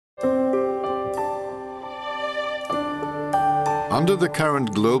Under the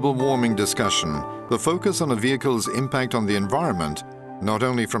current global warming discussion, the focus on a vehicle's impact on the environment, not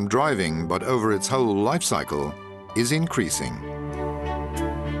only from driving but over its whole life cycle, is increasing.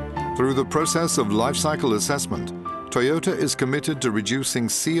 Through the process of life cycle assessment, Toyota is committed to reducing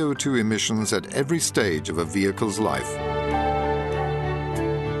CO2 emissions at every stage of a vehicle's life.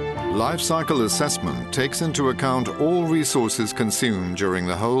 Life cycle assessment takes into account all resources consumed during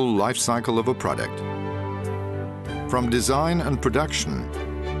the whole life cycle of a product. From design and production,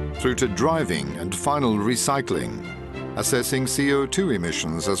 through to driving and final recycling, assessing CO2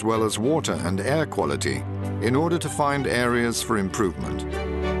 emissions as well as water and air quality in order to find areas for improvement.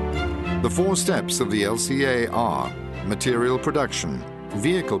 The 4 steps of the LCA are material production,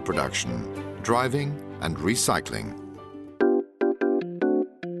 vehicle production, driving and recycling.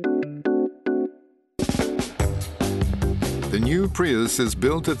 The new Prius is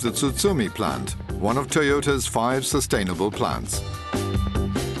built at the Tsutsumi plant, one of Toyota's 5 sustainable plants.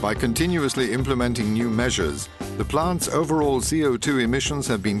 By continuously implementing new measures, the plant's overall CO2 emissions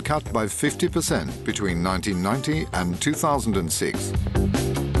have been cut by 50% between 1990 and 2006.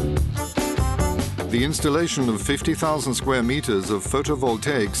 The installation of 50,000 square meters of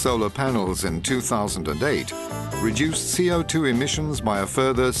photovoltaic solar panels in 2008 reduced CO2 emissions by a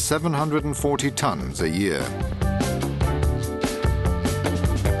further 740 tons a year.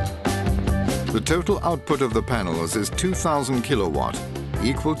 The total output of the panels is 2,000 kilowatt,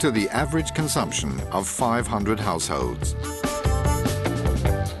 equal to the average consumption of 500 households.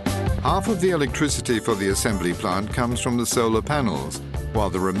 Half of the electricity for the assembly plant comes from the solar panels, while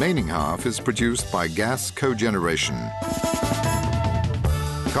the remaining half is produced by gas cogeneration.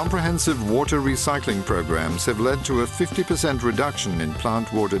 Comprehensive water recycling programs have led to a 50% reduction in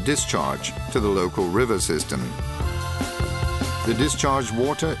plant water discharge to the local river system. The discharged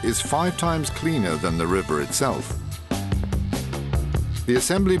water is 5 times cleaner than the river itself. The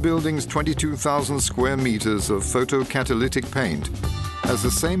assembly building's 22,000 square meters of photocatalytic paint has the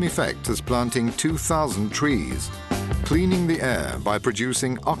same effect as planting 2,000 trees, cleaning the air by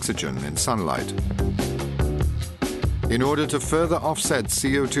producing oxygen in sunlight. In order to further offset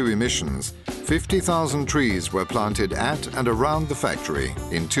CO2 emissions, 50,000 trees were planted at and around the factory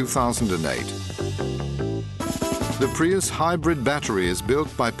in 2008. The Prius hybrid battery is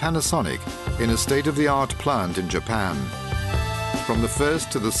built by Panasonic in a state-of-the-art plant in Japan. From the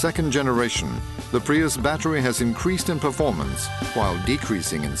first to the second generation, the Prius battery has increased in performance while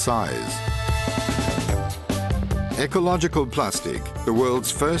decreasing in size. Ecological plastic, the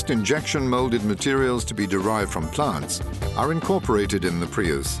world's first injection-molded materials to be derived from plants, are incorporated in the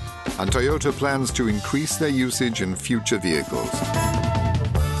Prius, and Toyota plans to increase their usage in future vehicles.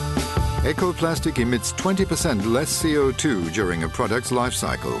 Ecoplastic emits 20% less CO2 during a product's life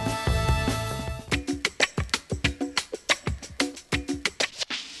cycle.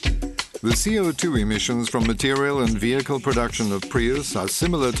 The CO2 emissions from material and vehicle production of Prius are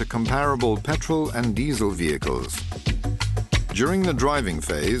similar to comparable petrol and diesel vehicles. During the driving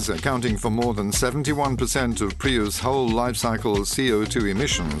phase, accounting for more than 71% of Prius' whole life cycle CO2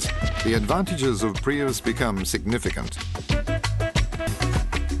 emissions, the advantages of Prius become significant.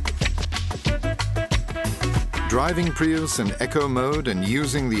 Driving Prius in Eco mode and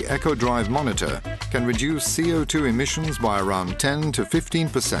using the Eco Drive monitor can reduce CO2 emissions by around 10 to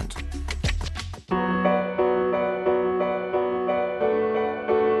 15%.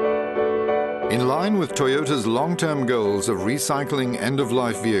 In line with Toyota's long-term goals of recycling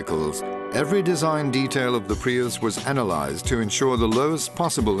end-of-life vehicles, every design detail of the Prius was analyzed to ensure the lowest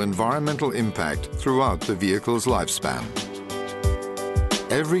possible environmental impact throughout the vehicle's lifespan.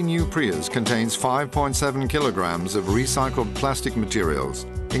 Every new Prius contains 5.7 kilograms of recycled plastic materials,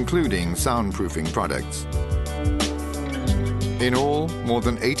 including soundproofing products. In all, more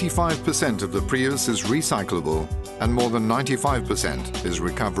than 85% of the Prius is recyclable and more than 95% is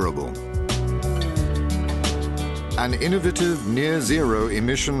recoverable. An innovative near-zero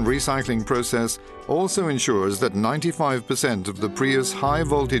emission recycling process also ensures that 95% of the Prius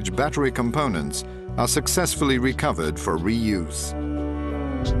high-voltage battery components are successfully recovered for reuse.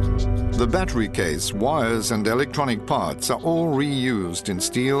 The battery case, wires and electronic parts are all reused in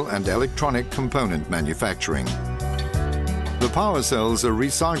steel and electronic component manufacturing. The power cells are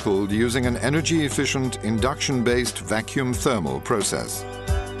recycled using an energy-efficient induction-based vacuum thermal process.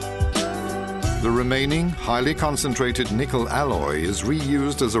 The remaining highly concentrated nickel alloy is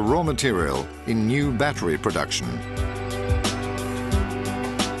reused as a raw material in new battery production.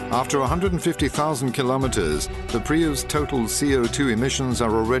 After 150,000 kilometers, the Prius total CO2 emissions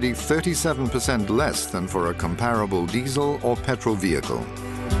are already 37% less than for a comparable diesel or petrol vehicle.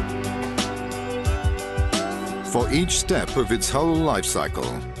 For each step of its whole life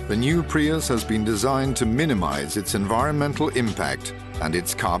cycle, the new Prius has been designed to minimize its environmental impact and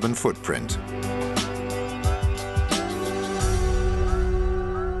its carbon footprint.